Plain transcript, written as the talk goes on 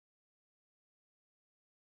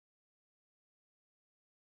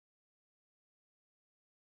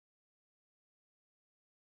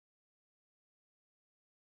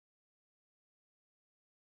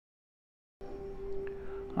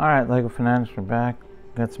Alright, Lego Fanatics, we're back.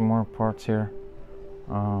 Got some more parts here.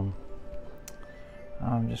 I'm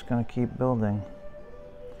just going to keep building.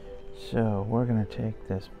 So we're going to take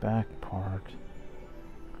this back part.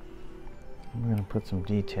 We're going to put some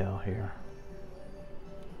detail here.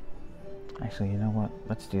 Actually, you know what?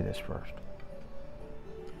 Let's do this first.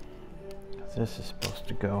 This is supposed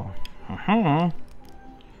to go like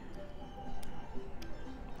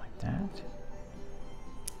that.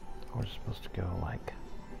 Or it's supposed to go like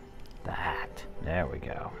that. There we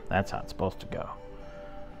go. That's how it's supposed to go.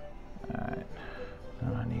 Alright.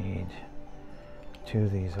 Then I need two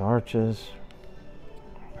of these arches.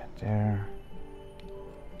 Right there.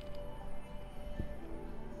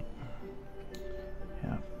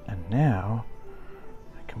 Yep. And now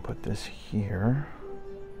I can put this here.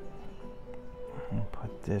 And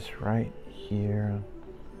put this right here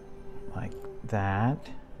like that.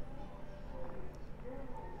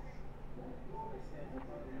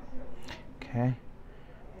 Okay,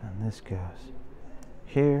 and this goes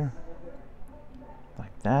here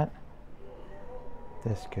like that.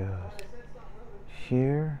 This goes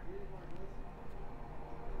here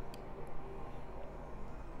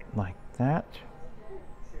like that.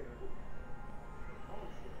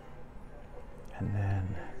 And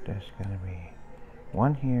then there's going to be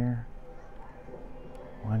one here,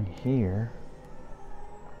 and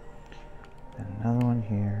another one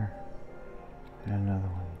here, and another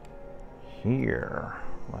one here,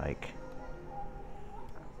 like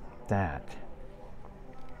that.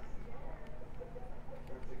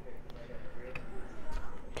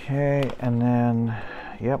 Okay, and then,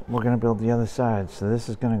 yep, we're going to build the other side. So this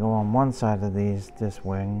is going to go on one side of this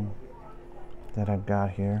wing that I've got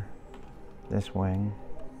here, this wing.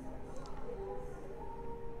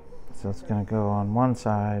 So it's going to go on one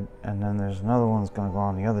side, and then there's another one that's going to go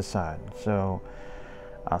on the other side. So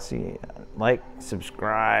I'll see, like,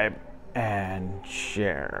 subscribe, and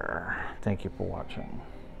share. Thank you for watching.